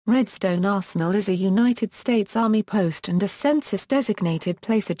Redstone Arsenal is a United States Army post and a census-designated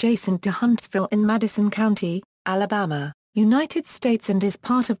place adjacent to Huntsville in Madison County, Alabama, United States, and is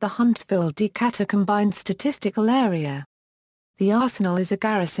part of the Huntsville-Decatur Combined Statistical Area. The Arsenal is a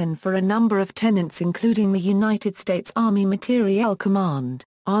garrison for a number of tenants including the United States Army Materiel Command,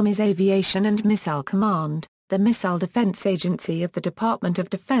 Army's Aviation and Missile Command, the Missile Defense Agency of the Department of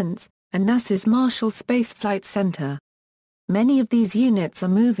Defense, and NASA's Marshall Space Flight Center. Many of these units are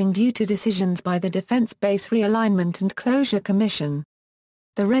moving due to decisions by the Defense Base Realignment and Closure Commission.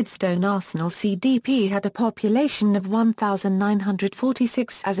 The Redstone Arsenal CDP had a population of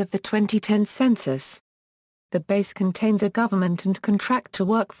 1,946 as of the 2010 census. The base contains a government and contractor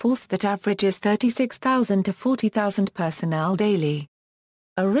workforce that averages 36,000 to 40,000 personnel daily.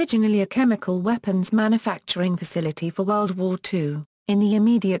 Originally a chemical weapons manufacturing facility for World War II, in the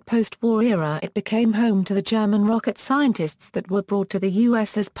immediate post-war era it became home to the German rocket scientists that were brought to the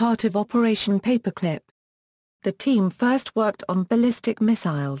U.S. as part of Operation Paperclip. The team first worked on ballistic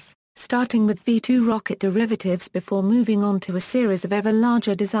missiles, starting with V-2 rocket derivatives before moving on to a series of ever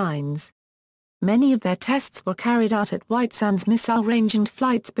larger designs. Many of their tests were carried out at White Sands Missile Range and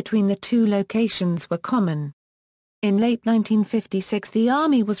flights between the two locations were common. In late 1956 the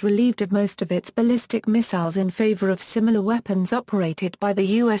Army was relieved of most of its ballistic missiles in favor of similar weapons operated by the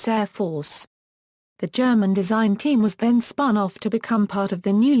U.S. Air Force. The German design team was then spun off to become part of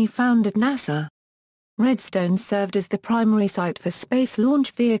the newly founded NASA. Redstone served as the primary site for space launch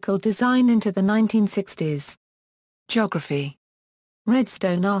vehicle design into the 1960s. Geography.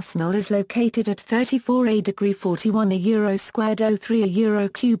 Redstone Arsenal is located at 34°41 euro squared 03 euro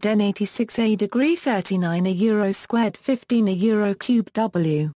cubed n 86°39 euro squared 15 euro cubed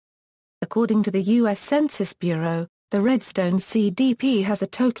w. According to the U.S. Census Bureau, the Redstone CDP has a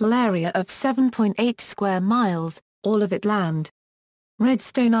total area of 7.8 square miles, all of it land.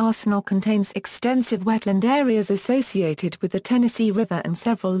 Redstone Arsenal contains extensive wetland areas associated with the Tennessee River and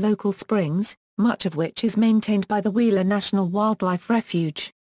several local springs, much of which is maintained by the Wheeler National Wildlife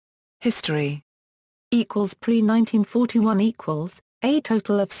Refuge. History. Pre-1941 A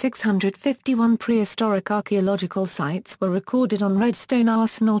total of 651 prehistoric archaeological sites were recorded on Redstone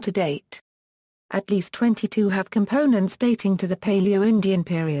Arsenal to date. At least 22 have components dating to the Paleo-Indian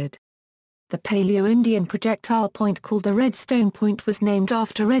period. The Paleo-Indian projectile point called the Redstone Point was named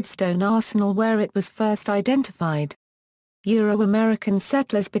after Redstone Arsenal where it was first identified. Euro-American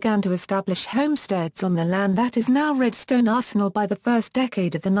settlers began to establish homesteads on the land that is now Redstone Arsenal by the first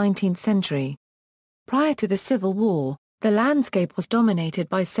decade of the 19th century. Prior to the Civil War, the landscape was dominated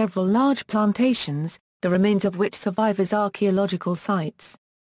by several large plantations, the remains of which survive as archaeological sites.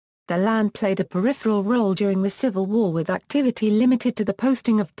 The land played a peripheral role during the Civil War with activity limited to the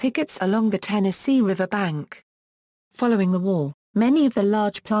posting of pickets along the Tennessee River bank. Following the war, many of the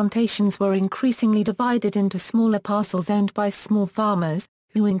large plantations were increasingly divided into smaller parcels owned by small farmers,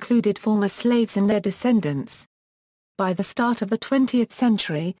 who included former slaves and their descendants. By the start of the 20th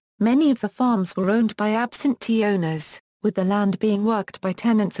century, many of the farms were owned by absentee owners, with the land being worked by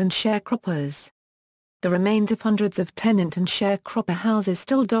tenants and sharecroppers. The remains of hundreds of tenant and sharecropper houses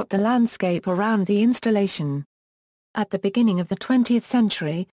still dot the landscape around the installation. At the beginning of the 20th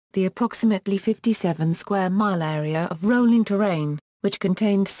century, the approximately 57-square-mile area of rolling terrain, which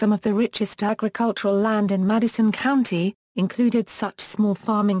contained some of the richest agricultural land in Madison County, included such small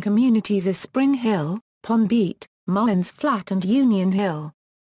farming communities as Spring Hill, Pond Beat, Mullins Flat and Union Hill.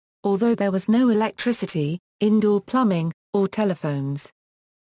 Although there was no electricity, indoor plumbing, or telephones,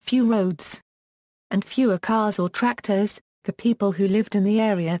 few roads, and fewer cars or tractors, the people who lived in the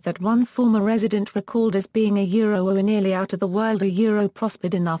area that one former resident recalled as being a Euro or nearly out of the world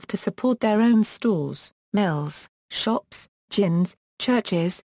prospered enough to support their own stores, mills, shops, gins,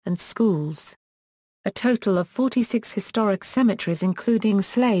 churches, and schools. A total of 46 historic cemeteries including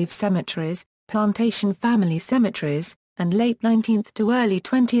slave cemeteries, plantation family cemeteries, and late 19th to early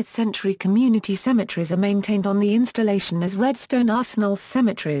 20th century community cemeteries are maintained on the installation as Redstone Arsenal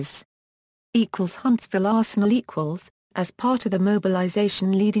cemeteries. Huntsville Arsenal As part of the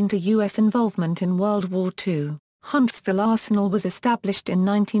mobilization leading to U.S. involvement in World War II, Huntsville Arsenal was established in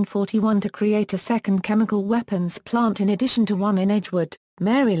 1941 to create a second chemical weapons plant in addition to one in Edgewood,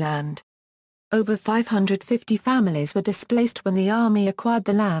 Maryland. Over 550 families were displaced when the Army acquired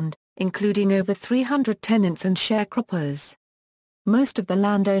the land, including over 300 tenants and sharecroppers. Most of the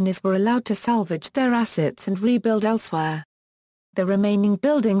landowners were allowed to salvage their assets and rebuild elsewhere. The remaining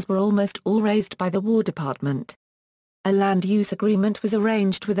buildings were almost all razed by the War Department. A land use agreement was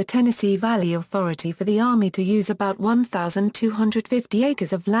arranged with the Tennessee Valley Authority for the Army to use about 1,250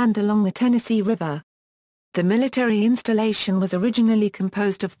 acres of land along the Tennessee River. The military installation was originally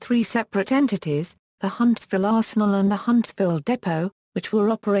composed of three separate entities, the Huntsville Arsenal and the Huntsville Depot, which were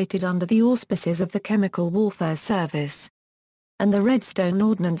operated under the auspices of the Chemical Warfare Service, and the Redstone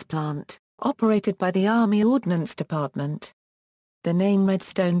Ordnance Plant, operated by the Army Ordnance Department. The name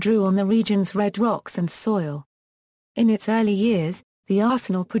Redstone drew on the region's red rocks and soil. In its early years, the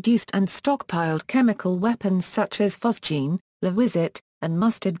arsenal produced and stockpiled chemical weapons such as phosgene, lewisite, and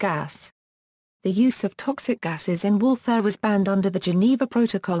mustard gas. The use of toxic gases in warfare was banned under the Geneva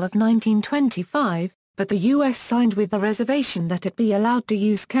Protocol of 1925, but the U.S. signed with the reservation that it be allowed to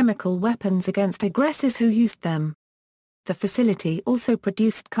use chemical weapons against aggressors who used them. The facility also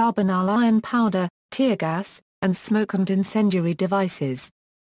produced carbonyl iron powder, tear gas, and smoke and incendiary devices.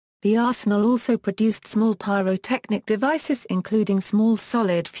 The arsenal also produced small pyrotechnic devices including small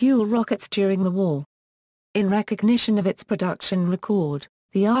solid fuel rockets during the war. In recognition of its production record,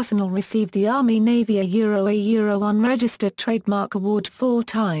 the arsenal received the Army-Navy A unregistered trademark award 4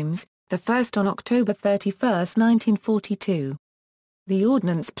 times, the first on October 31, 1942. The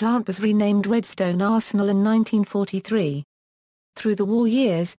ordnance plant was renamed Redstone Arsenal in 1943. Through the war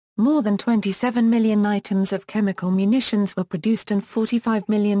years, more than 27 million items of chemical munitions were produced and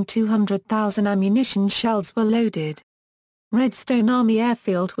 45,200,000 ammunition shells were loaded. Redstone Army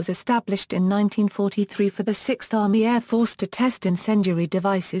Airfield was established in 1943 for the 6th Army Air Force to test incendiary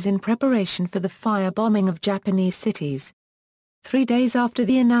devices in preparation for the firebombing of Japanese cities. 3 days after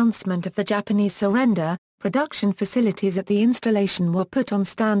the announcement of the Japanese surrender, production facilities at the installation were put on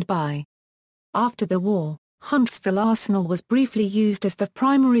standby. After the war, Huntsville Arsenal was briefly used as the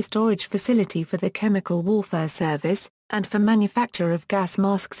primary storage facility for the Chemical Warfare Service, and for manufacture of gas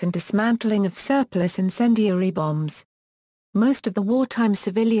masks and dismantling of surplus incendiary bombs. Most of the wartime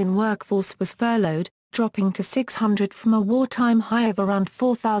civilian workforce was furloughed, dropping to 600 from a wartime high of around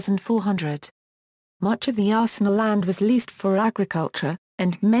 4,400. Much of the arsenal land was leased for agriculture,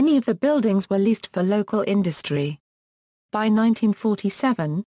 and many of the buildings were leased for local industry. By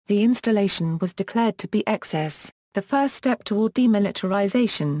 1947, the installation was declared to be excess, the first step toward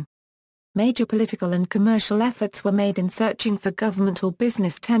demilitarization. Major political and commercial efforts were made in searching for government or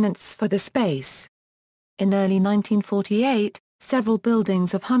business tenants for the space. In early 1948, several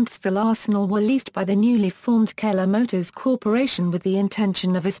buildings of Huntsville Arsenal were leased by the newly formed Keller Motors Corporation with the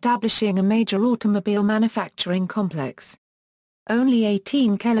intention of establishing a major automobile manufacturing complex. Only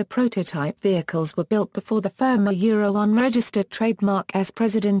 18 Keller prototype vehicles were built before the firm unregistered trademark S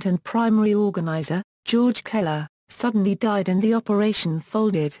president and primary organizer, George Keller, suddenly died and the operation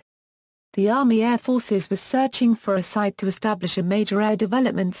folded. The Army Air Forces was searching for a site to establish a major air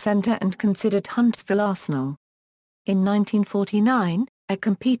development center and considered Huntsville Arsenal. In 1949, a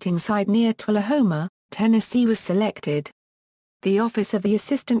competing site near Tullahoma, Tennessee was selected. The Office of the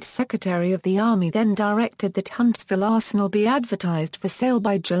Assistant Secretary of the Army then directed that Huntsville Arsenal be advertised for sale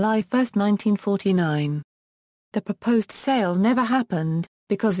by July 1, 1949. The proposed sale never happened,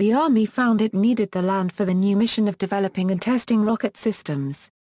 because the Army found it needed the land for the new mission of developing and testing rocket systems.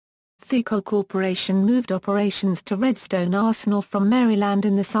 Statistical Corporation moved operations to Redstone Arsenal from Maryland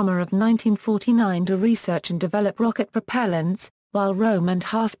in the summer of 1949 to research and develop rocket propellants, while Rome and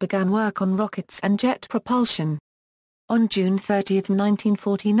Haas began work on rockets and jet propulsion. On June 30,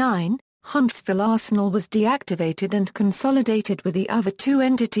 1949, Huntsville Arsenal was deactivated and consolidated with the other two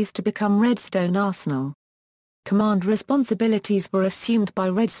entities to become Redstone Arsenal. Command responsibilities were assumed by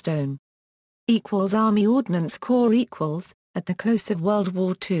Redstone. Army Ordnance Corps At the close of World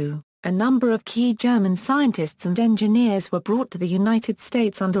War II, a number of key German scientists and engineers were brought to the United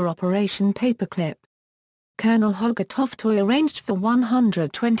States under Operation Paperclip. Colonel Holger Toftoy arranged for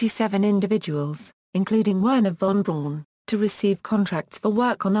 127 individuals, including Werner von Braun, to receive contracts for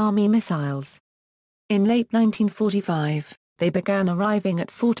work on Army missiles. In late 1945, they began arriving at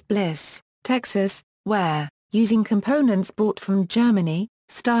Fort Bliss, Texas, where, using components bought from Germany,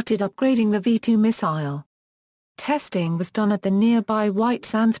 started upgrading the V-2 missile. Testing was done at the nearby White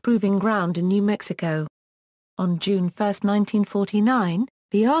Sands Proving Ground in New Mexico. On June 1, 1949,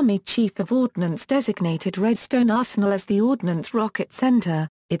 the Army Chief of Ordnance designated Redstone Arsenal as the Ordnance Rocket Center,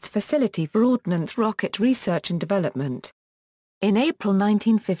 its facility for ordnance rocket research and development. In April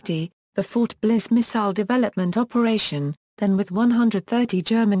 1950, the Fort Bliss Missile Development Operation, then with 130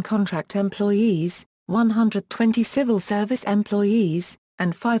 German contract employees, 120 civil service employees,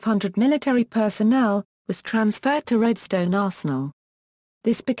 and 500 military personnel, was transferred to Redstone Arsenal.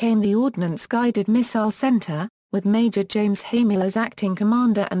 This became the Ordnance Guided Missile Center, with Major James Hamill as acting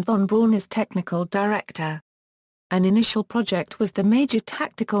commander and von Braun as technical director. An initial project was the Major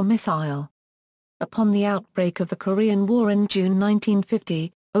Tactical Missile. Upon the outbreak of the Korean War in June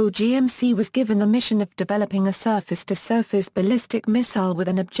 1950, OGMC was given the mission of developing a surface-to-surface ballistic missile with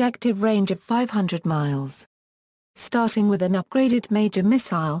an objective range of 500 miles. Starting with an upgraded major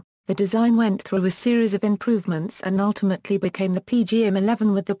missile, the design went through a series of improvements and ultimately became the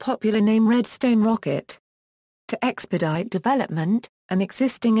PGM-11 with the popular name Redstone rocket. To expedite development, an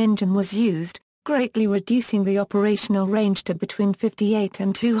existing engine was used, greatly reducing the operational range to between 58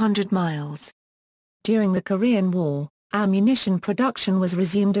 and 200 miles. During the Korean War, ammunition production was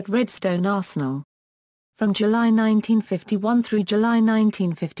resumed at Redstone Arsenal. From July 1951 through July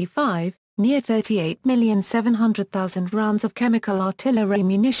 1955, near 38,700,000 rounds of chemical artillery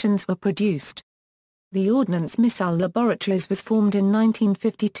munitions were produced. The Ordnance Missile Laboratories was formed in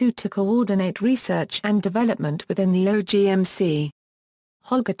 1952 to coordinate research and development within the OGMC.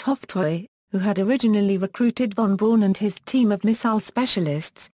 Holger Toftoy, who had originally recruited von Braun and his team of missile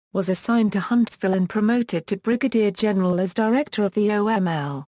specialists, was assigned to Huntsville and promoted to brigadier general as director of the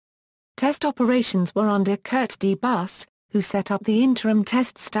OML. Test operations were under Kurt D. Buss, who set up the interim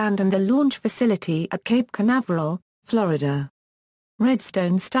test stand and the launch facility at Cape Canaveral, Florida.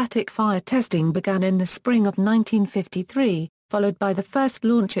 Redstone static fire testing began in the spring of 1953, followed by the first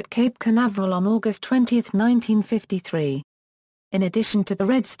launch at Cape Canaveral on August 20, 1953. In addition to the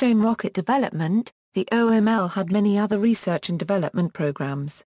Redstone rocket development, the OML had many other research and development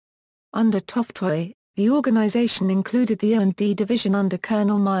programs. Under Toftoy, the organization included the O&D Division under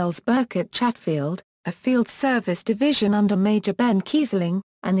Colonel Miles Burkett Chatfield, a Field Service Division under Major Ben Kieseling,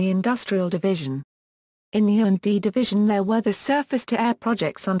 and the Industrial Division. In the O&D Division there were the Surface-to-Air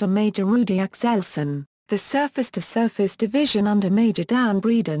projects under Major Rudy Axelson, the Surface-to-Surface Division under Major Dan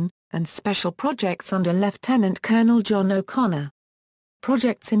Breeden, and Special Projects under Lieutenant Colonel John O'Connor.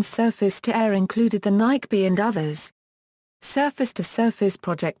 Projects in surface-to-air included the Nike and others. Surface-to-surface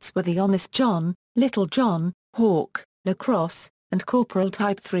projects were the Honest John, Little John, Hawk, La Crosse, and Corporal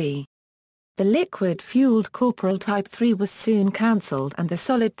Type 3. The liquid-fueled Corporal Type 3 was soon cancelled and the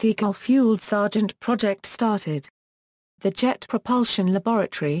solid thecal-fueled Sergeant project started. The Jet Propulsion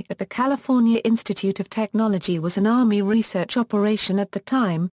Laboratory at the California Institute of Technology was an Army research operation at the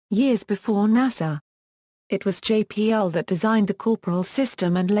time, years before NASA. It was JPL that designed the Corporal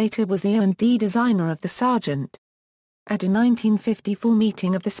system and later was the O&D designer of the Sergeant. At a 1954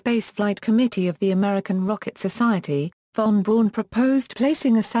 meeting of the Spaceflight Committee of the American Rocket Society, von Braun proposed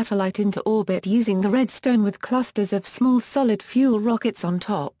placing a satellite into orbit using the Redstone with clusters of small solid-fuel rockets on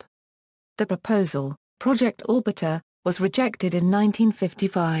top. The proposal, Project Orbiter, was rejected in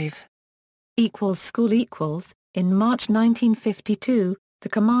 1955. In March 1952, the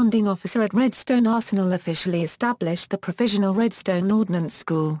commanding officer at Redstone Arsenal officially established the Provisional Redstone Ordnance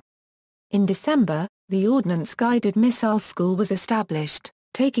School. In December, the Ordnance Guided Missile School was established,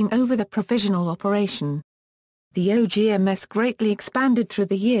 taking over the provisional operation. The OGMS greatly expanded through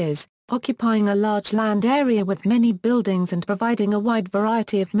the years, occupying a large land area with many buildings and providing a wide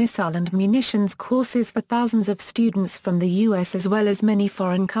variety of missile and munitions courses for thousands of students from the U.S. as well as many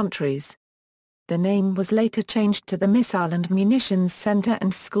foreign countries. The name was later changed to the Missile and Munitions Center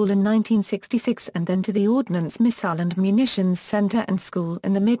and School in 1966 and then to the Ordnance Missile and Munitions Center and School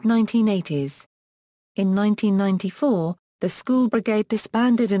in the mid-1980s. In 1994, the school brigade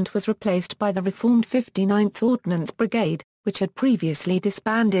disbanded and was replaced by the reformed 59th Ordnance Brigade, which had previously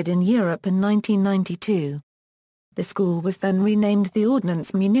disbanded in Europe in 1992. The school was then renamed the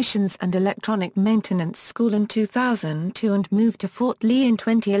Ordnance Munitions and Electronic Maintenance School in 2002 and moved to Fort Lee in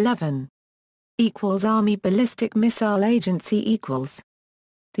 2011. Army Ballistic Missile Agency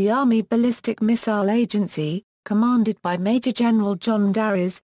The Army Ballistic Missile Agency, commanded by Major General John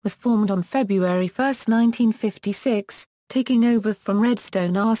Darries, was formed on February 1, 1956, taking over from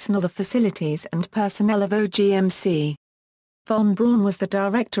Redstone Arsenal the facilities and personnel of OGMC. Von Braun was the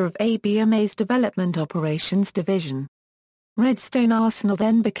director of ABMA's Development Operations Division. Redstone Arsenal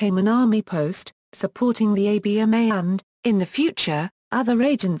then became an Army post, supporting the ABMA and, in the future, other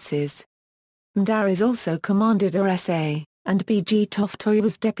agencies. Darries also commanded RSA, and B.G. Toftoy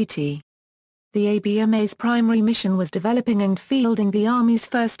was deputy. The ABMA's primary mission was developing and fielding the Army's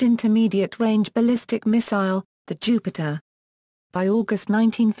first intermediate-range ballistic missile, the Jupiter. By August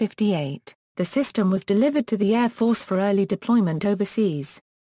 1958, the system was delivered to the Air Force for early deployment overseas.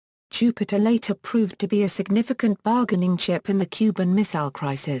 Jupiter later proved to be a significant bargaining chip in the Cuban Missile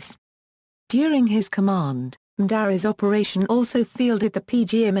Crisis. During his command, Darries' operation also fielded the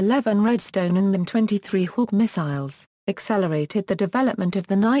PGM-11 Redstone and M23 Hawk missiles, accelerated the development of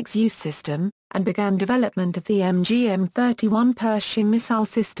the Nike-Zeus system, and began development of the MGM-31 Pershing missile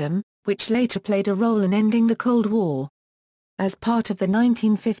system, which later played a role in ending the Cold War. As part of the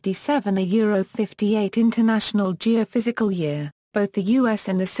 1957 Euro 58 International Geophysical Year, Both the US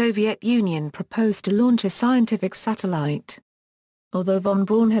and the Soviet Union proposed to launch a scientific satellite. Although von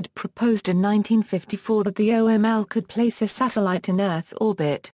Braun had proposed in 1954 that the OML could place a satellite in Earth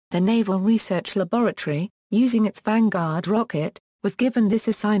orbit, the Naval Research Laboratory, using its Vanguard rocket, was given this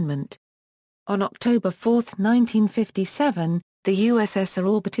assignment. On October 4, 1957, the USSR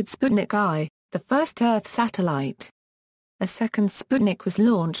orbited Sputnik I, the first Earth satellite. A second Sputnik was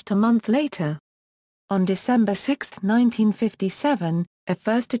launched a month later. On December 6, 1957, a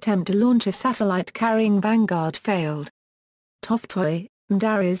first attempt to launch a satellite carrying Vanguard failed. Toftoy,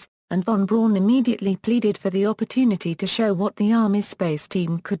 Mdaris, and von Braun immediately pleaded for the opportunity to show what the Army's space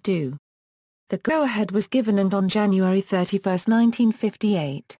team could do. The go-ahead was given, and on January 31,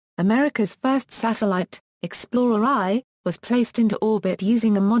 1958, America's first satellite, Explorer I, was placed into orbit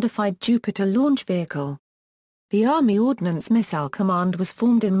using a modified Jupiter launch vehicle. The Army Ordnance Missile Command was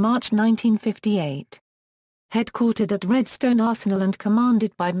formed in March 1958. Headquartered at Redstone Arsenal and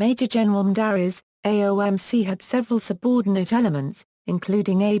commanded by Major General Mdaris, AOMC had several subordinate elements,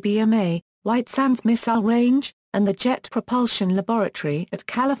 including ABMA, White Sands Missile Range, and the Jet Propulsion Laboratory at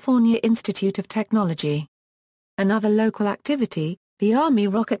California Institute of Technology. Another local activity, the Army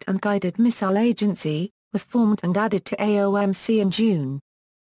Rocket and Guided Missile Agency, was formed and added to AOMC in June.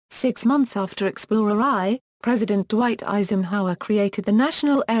 6 months after Explorer I, President Dwight Eisenhower created the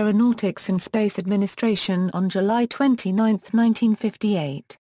National Aeronautics and Space Administration on July 29,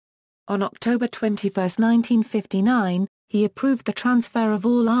 1958. On October 21, 1959, he approved the transfer of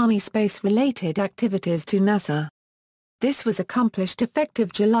all Army space-related activities to NASA. This was accomplished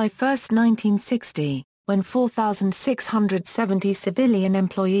effective July 1, 1960, when 4,670 civilian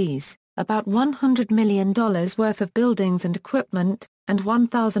employees, about $100 million worth of buildings and equipment, and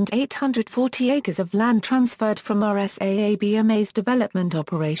 1,840 acres of land transferred from RSA ABMA's Development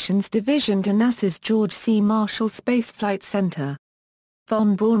Operations Division to NASA's George C. Marshall Space Flight Center.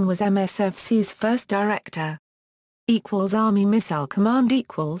 Von Braun was MSFC's first director. Army Missile Command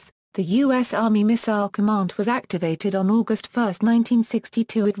The U.S. Army Missile Command was activated on August 1,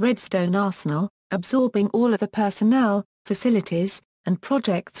 1962 at Redstone Arsenal, absorbing all of the personnel, facilities, and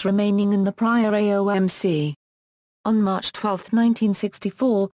projects remaining in the prior AOMC. On March 12,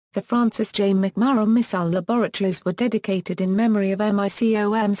 1964, the Francis J. McMurray Missile Laboratories were dedicated in memory of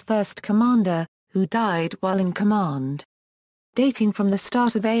MICOM's first commander, who died while in command. Dating from the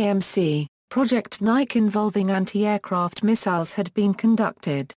start of AMC, Project Nike involving anti-aircraft missiles had been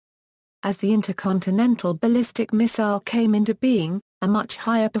conducted. As the intercontinental ballistic missile came into being, a much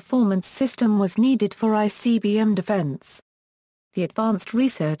higher performance system was needed for ICBM defense. The Advanced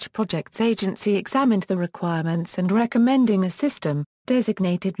Research Projects Agency examined the requirements and recommending a system,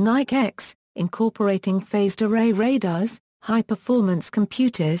 designated Nike-X, incorporating phased array radars, high-performance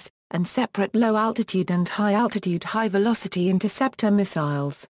computers, and separate low-altitude and high-altitude high-velocity interceptor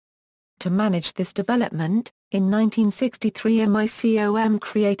missiles. To manage this development, in 1963 MICOM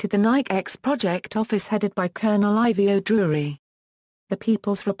created the Nike-X Project Office headed by Colonel Ivy Drury. The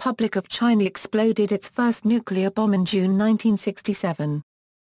People's Republic of China exploded its first nuclear bomb in June 1967.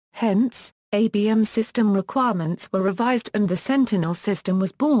 Hence, ABM system requirements were revised and the Sentinel system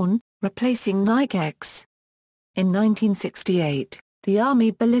was born, replacing Nike-X. In 1968, the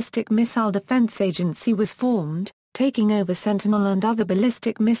Army Ballistic Missile Defense Agency was formed, taking over Sentinel and other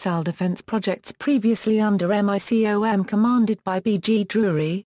ballistic missile defense projects previously under MICOM commanded by B.G.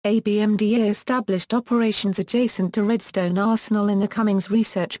 Drury. ABMDA established operations adjacent to Redstone Arsenal in the Cummings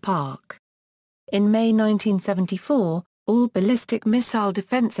Research Park. In May 1974, all ballistic missile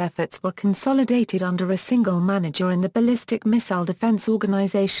defense efforts were consolidated under a single manager in the Ballistic Missile Defense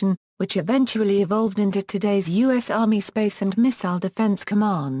Organization, which eventually evolved into today's U.S. Army Space and Missile Defense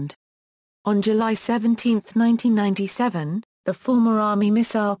Command. On July 17, 1997, the former Army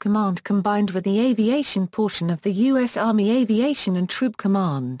Missile Command combined with the aviation portion of the U.S. Army Aviation and Troop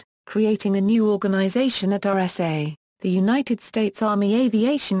Command, creating a new organization at RSA, the United States Army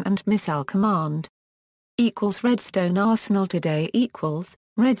Aviation and Missile Command. Redstone Arsenal today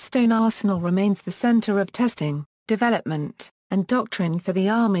Redstone Arsenal remains the center of testing, development, and doctrine for the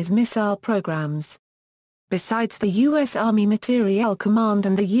Army's missile programs. Besides the U.S. Army Materiel Command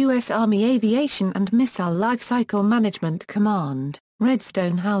and the U.S. Army Aviation and Missile Lifecycle Management Command,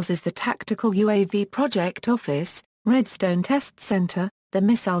 Redstone houses the Tactical UAV Project Office, Redstone Test Center, the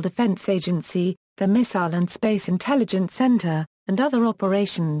Missile Defense Agency, the Missile and Space Intelligence Center, and other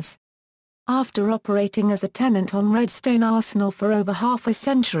operations. After operating as a tenant on Redstone Arsenal for over half a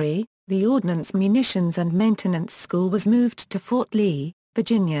century, the Ordnance Munitions and Maintenance School was moved to Fort Lee,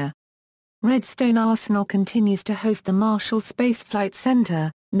 Virginia. Redstone Arsenal continues to host the Marshall Space Flight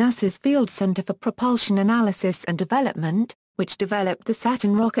Center, NASA's Field Center for Propulsion Analysis and Development, which developed the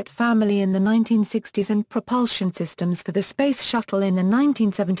Saturn rocket family in the 1960s and propulsion systems for the Space Shuttle in the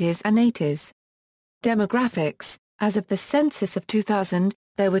 1970s and 80s. Demographics: as of the census of 2000,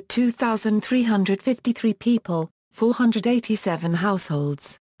 there were 2,353 people, 487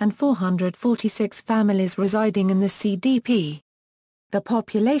 households, and 446 families residing in the CDP. The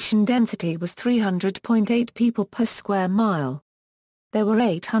population density was 300.8 people per square mile. There were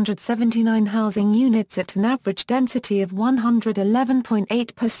 879 housing units at an average density of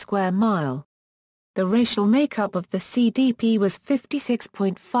 111.8 per square mile. The racial makeup of the CDP was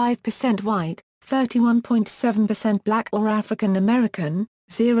 56.5% white, 31.7% Black or African American,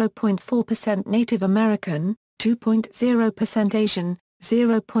 0.4% Native American, 2.0% Asian,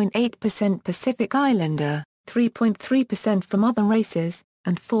 0.8% Pacific Islander, 3.3% from other races,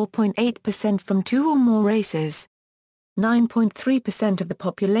 and 4.8% from two or more races. 9.3% of the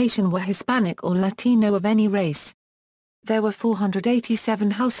population were Hispanic or Latino of any race. There were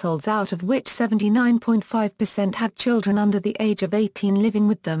 487 households, out of which 79.5% had children under the age of 18 living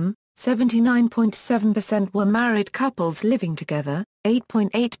with them, 79.7% were married couples living together,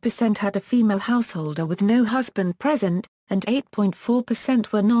 8.8% had a female householder with no husband present, and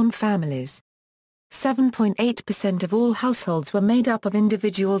 8.4% were non-families. 7.8% of all households were made up of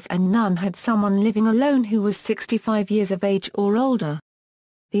individuals and none had someone living alone who was 65 years of age or older.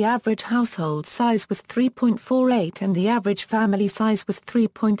 The average household size was 3.48 and the average family size was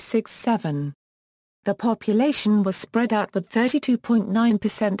 3.67. The population was spread out, with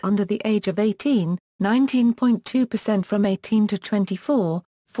 32.9% under the age of 18, 19.2% from 18 to 24,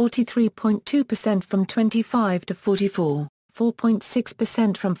 43.2% from 25 to 44,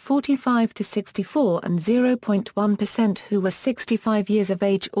 4.6% from 45 to 64 and 0.1% who were 65 years of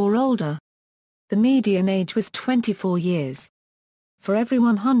age or older. The median age was 24 years. For every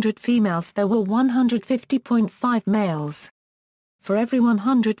 100 females there were 150.5 males. For every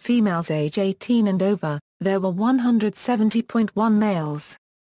 100 females age 18 and over, there were 170.1 males.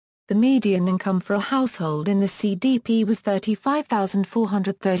 The median income for a household in the CDP was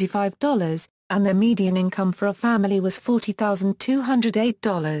 $35,435, and the median income for a family was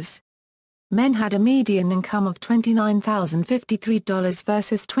 $40,208. Men had a median income of $29,053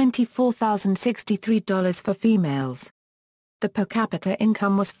 versus $24,063 for females. The per capita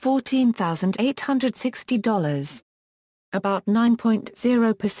income was $14,860. About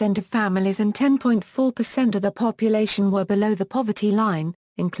 9.0% of families and 10.4% of the population were below the poverty line,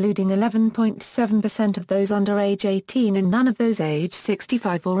 including 11.7% of those under age 18 and none of those age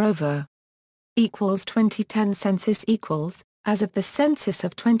 65 or over. 2010 census equals, as of the census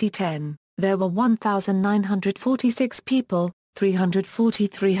of 2010, there were 1,946 people,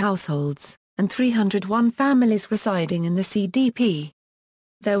 343 households, and 301 families residing in the CDP.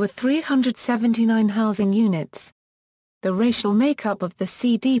 There were 379 housing units. The racial makeup of the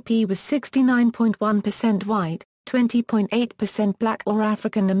CDP was 69.1% white, 20.8% Black or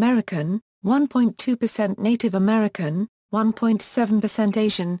African American, 1.2% Native American, 1.7%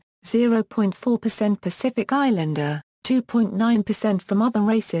 Asian, 0.4% Pacific Islander, 2.9% from other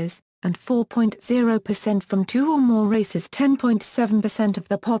races, and 4.0% from two or more races. 10.7% of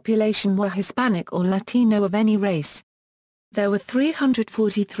the population were Hispanic or Latino of any race. There were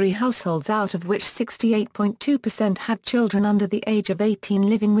 343 households, out of which 68.2% had children under the age of 18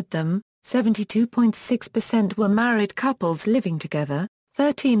 living with them, 72.6% were married couples living together,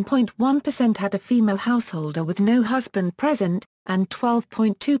 13.1% had a female householder with no husband present, and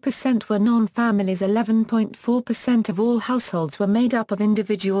 12.2% were non-families. 11.4% of all households were made up of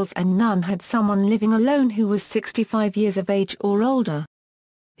individuals and none had someone living alone who was 65 years of age or older.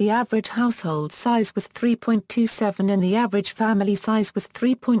 The average household size was 3.27 and the average family size was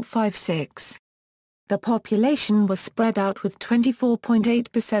 3.56. The population was spread out, with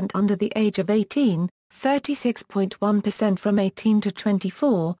 24.8% under the age of 18, 36.1% from 18 to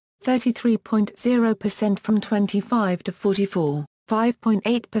 24, 33.0% from 25 to 44,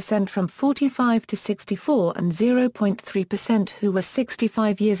 5.8% from 45 to 64 and 0.3% who were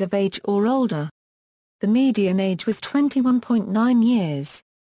 65 years of age or older. The median age was 21.9 years.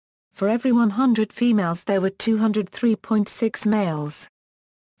 For every 100 females there were 203.6 males.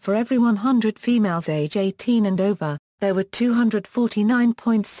 For every 100 females age 18 and over, there were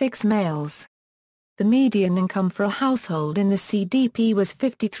 249.6 males. The median income for a household in the CDP was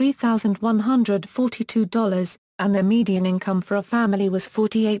 $53,142, and the median income for a family was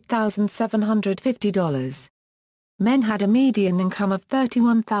 $48,750. Men had a median income of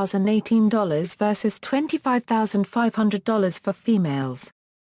 $31,018 versus $25,500 for females.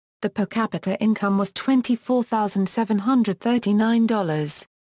 The per capita income was $24,739.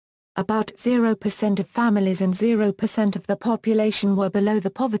 About 0% of families and 0% of the population were below the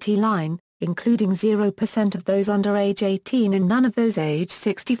poverty line, including 0% of those under age 18 and none of those age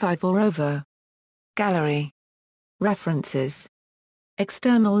 65 or over. Gallery. References.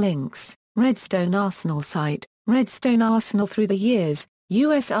 External links, Redstone Arsenal site, Redstone Arsenal through the years,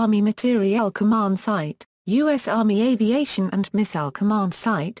 U.S. Army Materiel Command site, U.S. Army Aviation and Missile Command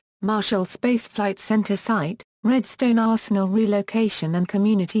site, Marshall Space Flight Center site, Redstone Arsenal Relocation and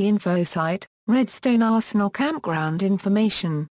Community Info site, Redstone Arsenal Campground Information.